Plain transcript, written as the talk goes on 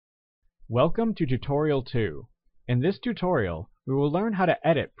Welcome to Tutorial 2. In this tutorial, we will learn how to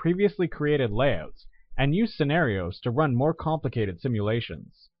edit previously created layouts and use scenarios to run more complicated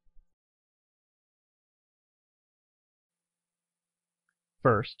simulations.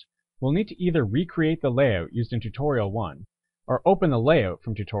 First, we'll need to either recreate the layout used in Tutorial 1 or open the layout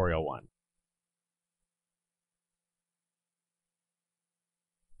from Tutorial 1.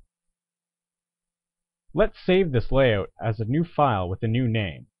 Let's save this layout as a new file with a new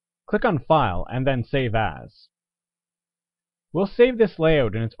name. Click on File and then Save As. We'll save this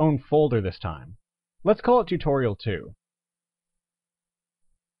layout in its own folder this time. Let's call it Tutorial 2.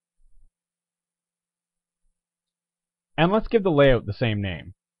 And let's give the layout the same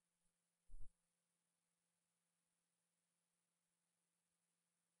name.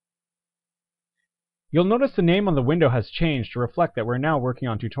 You'll notice the name on the window has changed to reflect that we're now working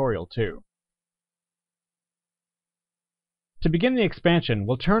on Tutorial 2. To begin the expansion,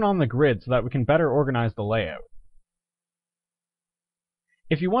 we'll turn on the grid so that we can better organize the layout.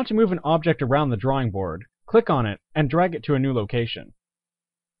 If you want to move an object around the drawing board, click on it and drag it to a new location.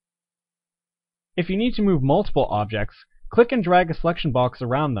 If you need to move multiple objects, click and drag a selection box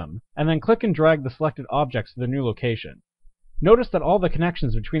around them, and then click and drag the selected objects to the new location. Notice that all the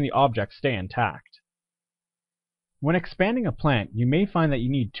connections between the objects stay intact. When expanding a plant, you may find that you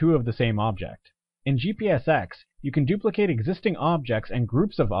need two of the same object. In GPSX, you can duplicate existing objects and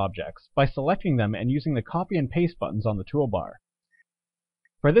groups of objects by selecting them and using the copy and paste buttons on the toolbar.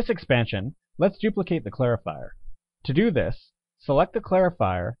 For this expansion, let's duplicate the clarifier. To do this, select the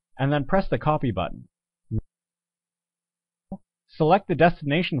clarifier and then press the copy button. Select the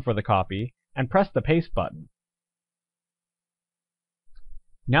destination for the copy and press the paste button.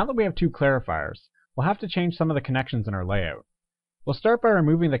 Now that we have two clarifiers, we'll have to change some of the connections in our layout. We'll start by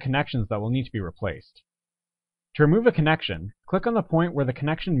removing the connections that will need to be replaced. To remove a connection, click on the point where the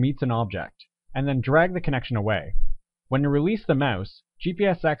connection meets an object, and then drag the connection away. When you release the mouse,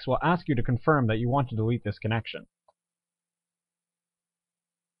 GPSX will ask you to confirm that you want to delete this connection.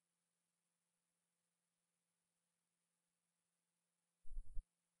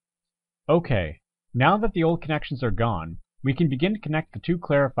 OK, now that the old connections are gone, we can begin to connect the two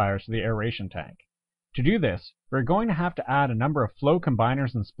clarifiers to the aeration tank. To do this, we're going to have to add a number of flow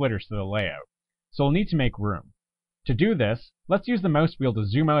combiners and splitters to the layout, so we'll need to make room. To do this, let's use the mouse wheel to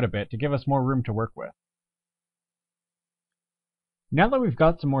zoom out a bit to give us more room to work with. Now that we've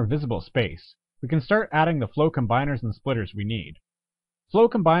got some more visible space, we can start adding the flow combiners and splitters we need. Flow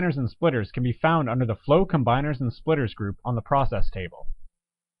combiners and splitters can be found under the Flow Combiners and Splitters group on the Process table.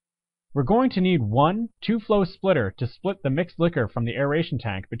 We're going to need one 2-flow splitter to split the mixed liquor from the aeration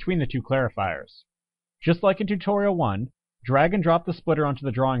tank between the two clarifiers. Just like in Tutorial 1, drag and drop the splitter onto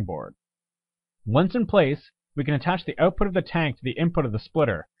the drawing board. Once in place, we can attach the output of the tank to the input of the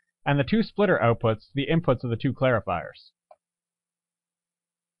splitter, and the two splitter outputs to the inputs of the two clarifiers.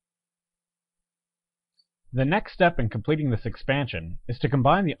 The next step in completing this expansion is to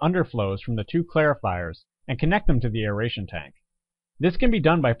combine the underflows from the two clarifiers and connect them to the aeration tank. This can be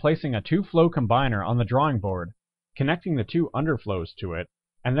done by placing a 2-flow combiner on the drawing board, connecting the two underflows to it,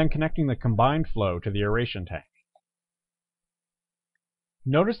 and then connecting the combined flow to the aeration tank.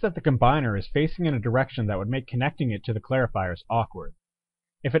 Notice that the combiner is facing in a direction that would make connecting it to the clarifiers awkward.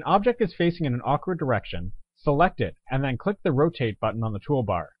 If an object is facing in an awkward direction, select it and then click the Rotate button on the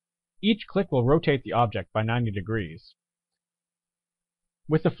toolbar. Each click will rotate the object by 90 degrees.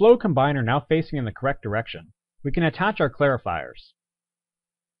 With the flow combiner now facing in the correct direction, we can attach our clarifiers.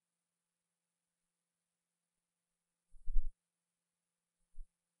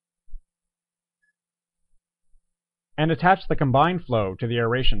 And attach the combined flow to the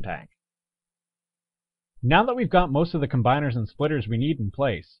aeration tank. Now that we've got most of the combiners and splitters we need in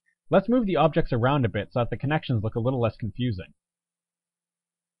place, let's move the objects around a bit so that the connections look a little less confusing.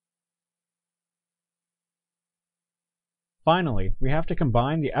 Finally, we have to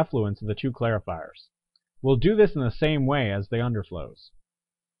combine the effluents of the two clarifiers. We'll do this in the same way as the underflows.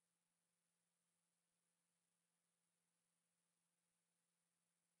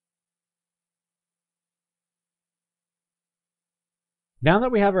 Now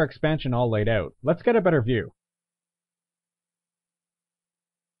that we have our expansion all laid out, let's get a better view.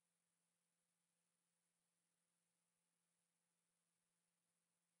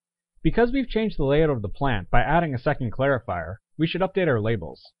 Because we've changed the layout of the plant by adding a second clarifier, we should update our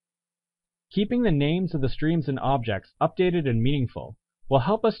labels. Keeping the names of the streams and objects updated and meaningful will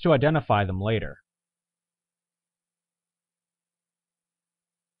help us to identify them later.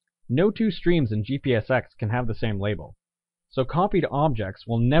 No two streams in GPSX can have the same label, so copied objects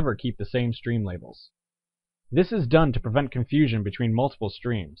will never keep the same stream labels. This is done to prevent confusion between multiple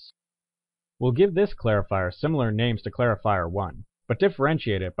streams. We'll give this clarifier similar names to clarifier 1, but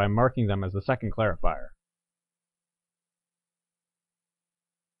differentiate it by marking them as the second clarifier.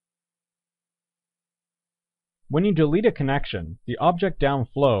 When you delete a connection, the object down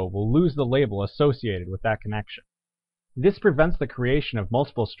flow will lose the label associated with that connection. This prevents the creation of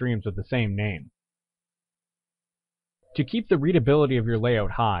multiple streams with the same name. To keep the readability of your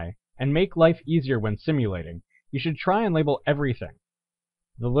layout high, and make life easier when simulating, you should try and label everything.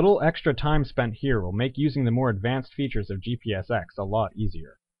 The little extra time spent here will make using the more advanced features of GPSX a lot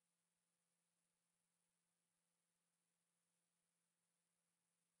easier.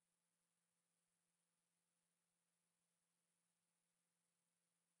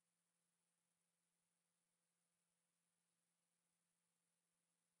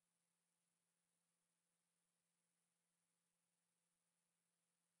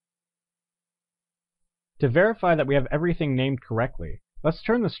 To verify that we have everything named correctly, let's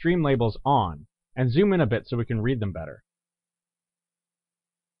turn the stream labels on, and zoom in a bit so we can read them better.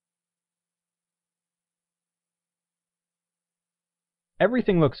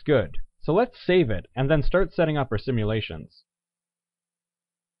 Everything looks good, so let's save it and then start setting up our simulations.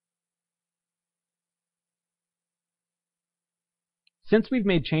 Since we've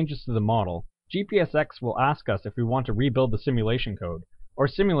made changes to the model, GPSX will ask us if we want to rebuild the simulation code, or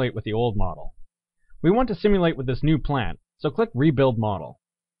simulate with the old model. We want to simulate with this new plant, so click Rebuild Model.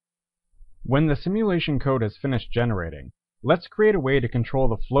 When the simulation code has finished generating, let's create a way to control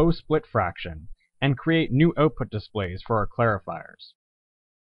the flow split fraction and create new output displays for our clarifiers.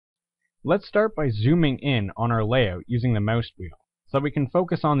 Let's start by zooming in on our layout using the mouse wheel, so we can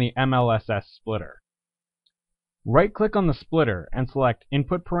focus on the MLSS splitter. Right-click on the splitter and select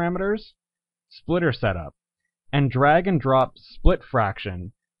Input Parameters, Splitter Setup, and drag and drop Split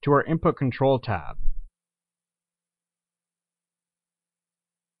Fraction to our Input Control tab.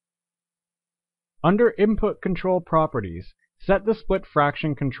 Under Input Control Properties, set the Split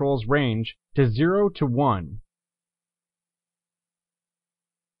Fraction control's range to 0 to 1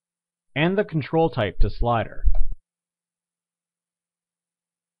 and the control type to slider.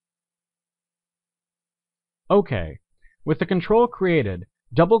 OK. With the control created,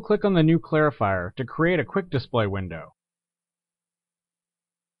 double-click on the new clarifier to create a quick display window.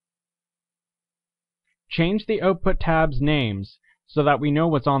 Change the output tabs' names so that we know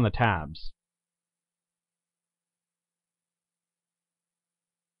what's on the tabs.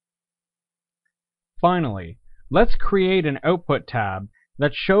 Finally, let's create an output tab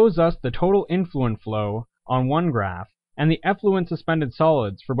that shows us the total influent flow on one graph and the effluent suspended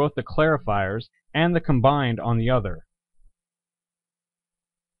solids for both the clarifiers and the combined on the other.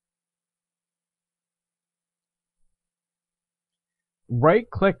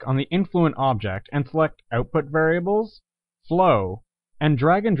 Right-click on the influent object and select Output Variables, Flow, and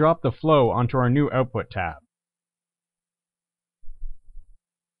drag and drop the flow onto our new Output tab.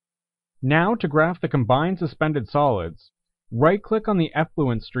 Now to graph the combined suspended solids, right-click on the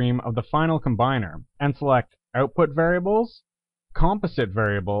effluent stream of the final combiner and select Output Variables, Composite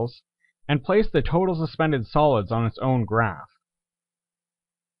Variables, and place the total suspended solids on its own graph.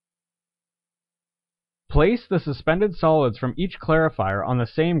 Place the suspended solids from each clarifier on the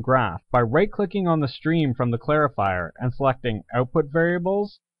same graph by right-clicking on the stream from the clarifier and selecting Output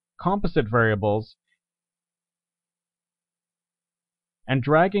Variables, Composite Variables, and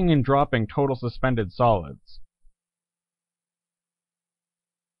dragging and dropping total suspended solids.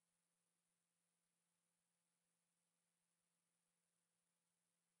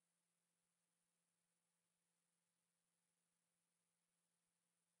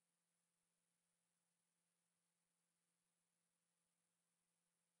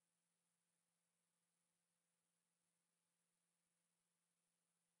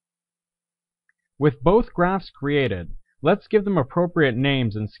 With both graphs created, let's give them appropriate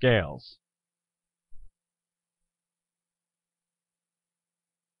names and scales.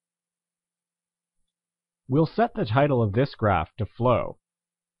 We'll set the title of this graph to Flow,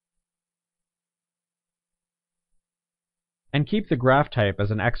 and keep the graph type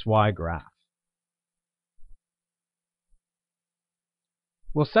as an XY graph.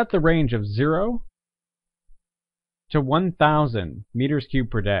 We'll set the range of 0 to 1,000 meters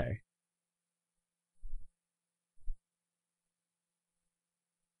cubed per day.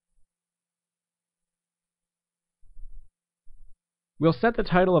 We'll set the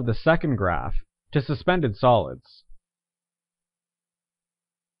title of the second graph to Suspended Solids.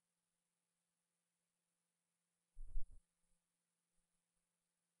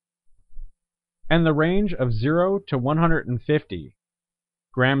 And the range of 0 to 150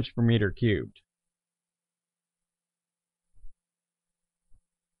 grams per meter cubed.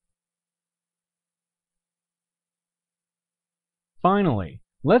 Finally,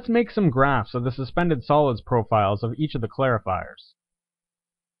 let's make some graphs of the suspended solids profiles of each of the clarifiers.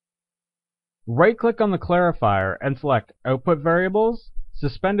 Right-click on the clarifier and select Output Variables,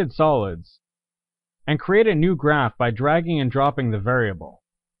 Suspended Solids, and create a new graph by dragging and dropping the variable.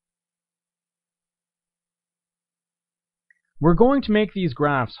 We're going to make these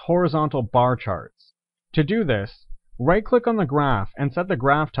graphs horizontal bar charts. To do this, right-click on the graph and set the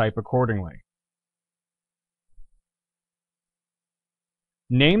graph type accordingly.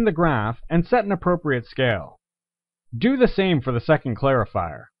 Name the graph and set an appropriate scale. Do the same for the second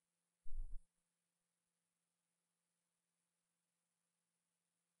clarifier.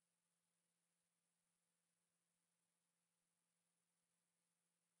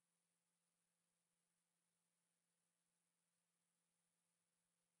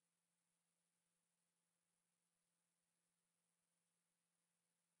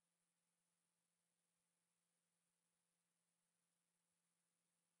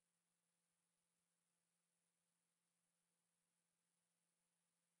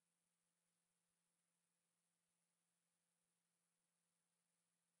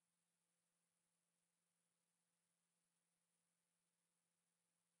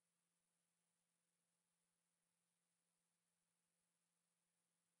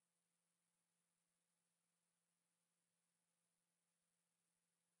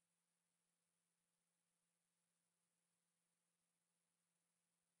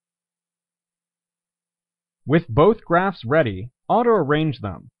 With both graphs ready, auto-arrange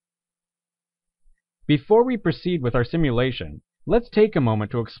them. Before we proceed with our simulation, let's take a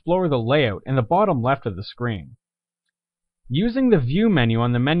moment to explore the layout in the bottom left of the screen. Using the View menu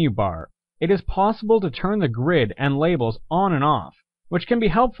on the menu bar, it is possible to turn the grid and labels on and off, which can be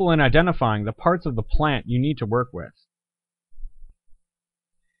helpful in identifying the parts of the plant you need to work with.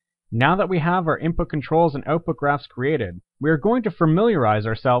 Now that we have our input controls and output graphs created, we are going to familiarize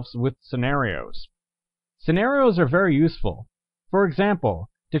ourselves with scenarios. Scenarios are very useful. For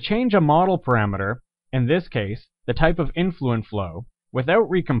example, to change a model parameter, in this case, the type of influent flow, without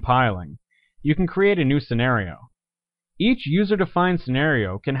recompiling, you can create a new scenario. Each user-defined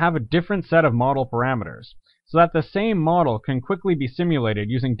scenario can have a different set of model parameters, so that the same model can quickly be simulated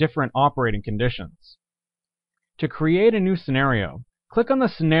using different operating conditions. To create a new scenario, click on the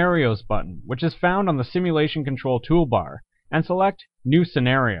Scenarios button, which is found on the Simulation Control toolbar, and select New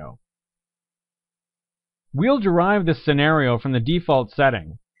Scenario. We'll derive this scenario from the default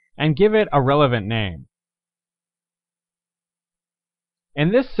setting and give it a relevant name.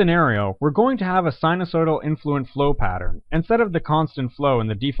 In this scenario, we're going to have a sinusoidal influent flow pattern instead of the constant flow in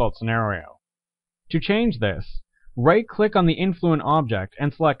the default scenario. To change this, right-click on the influent object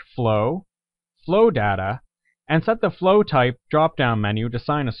and select Flow, Flow Data, and set the Flow Type drop-down menu to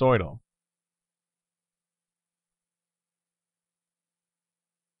sinusoidal.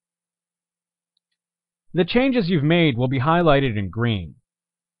 The changes you've made will be highlighted in green.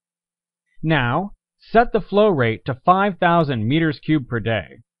 Now, set the flow rate to 5,000 meters cubed per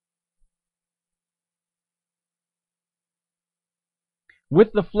day.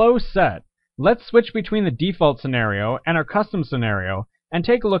 With the flow set, let's switch between the default scenario and our custom scenario and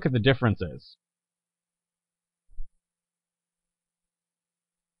take a look at the differences.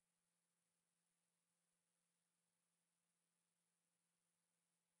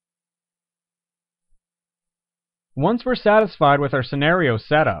 Once we're satisfied with our scenario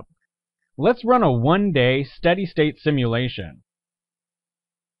setup, let's run a one-day steady-state simulation.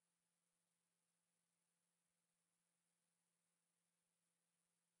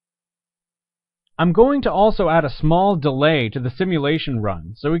 I'm going to also add a small delay to the simulation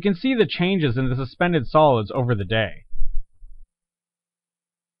run so we can see the changes in the suspended solids over the day.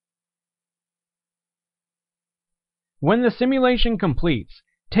 When the simulation completes,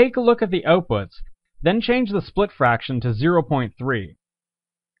 take a look at the outputs, then change the split fraction to 0.3.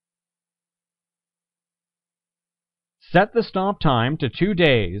 Set the stop time to 2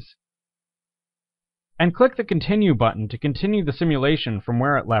 days, and click the Continue button to continue the simulation from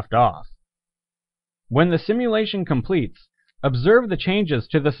where it left off. When the simulation completes, observe the changes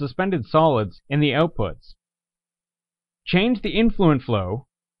to the suspended solids in the outputs. Change the influent flow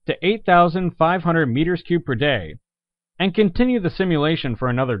to 8,500 meters cubed per day, and continue the simulation for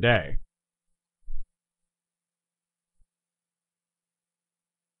another day.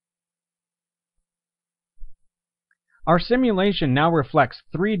 Our simulation now reflects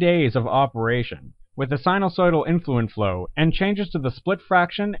 3 days of operation, with the sinusoidal influent flow and changes to the split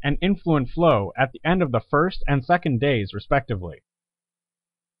fraction and influent flow at the end of the first and second days, respectively.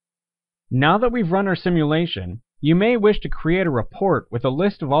 Now that we've run our simulation, you may wish to create a report with a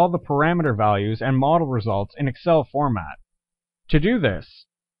list of all the parameter values and model results in Excel format. To do this,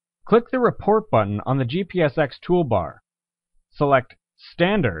 click the Report button on the GPSX toolbar, select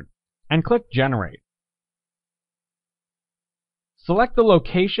Standard, and click Generate. Select the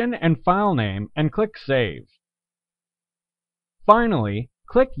location and file name and click Save. Finally,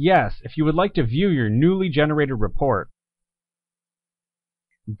 click Yes if you would like to view your newly generated report.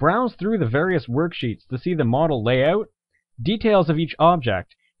 Browse through the various worksheets to see the model layout, details of each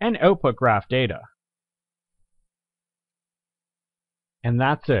object, and output graph data. And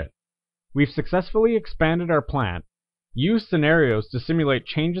that's it. We've successfully expanded our plant, used scenarios to simulate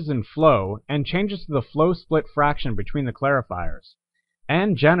changes in flow and changes to the flow split fraction between the clarifiers,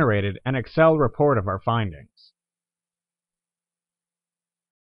 and generated an Excel report of our findings.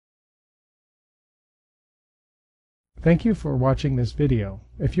 Thank you for watching this video.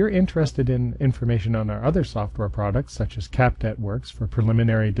 If you're interested in information on our other software products, such as CapDebtWorks for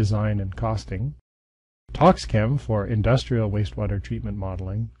preliminary design and costing, ToxChem for industrial wastewater treatment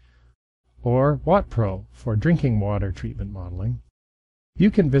modeling, or WattPro for drinking water treatment modeling, you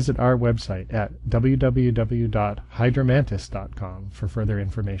can visit our website at www.hydromantis.com for further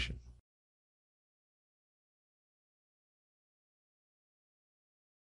information.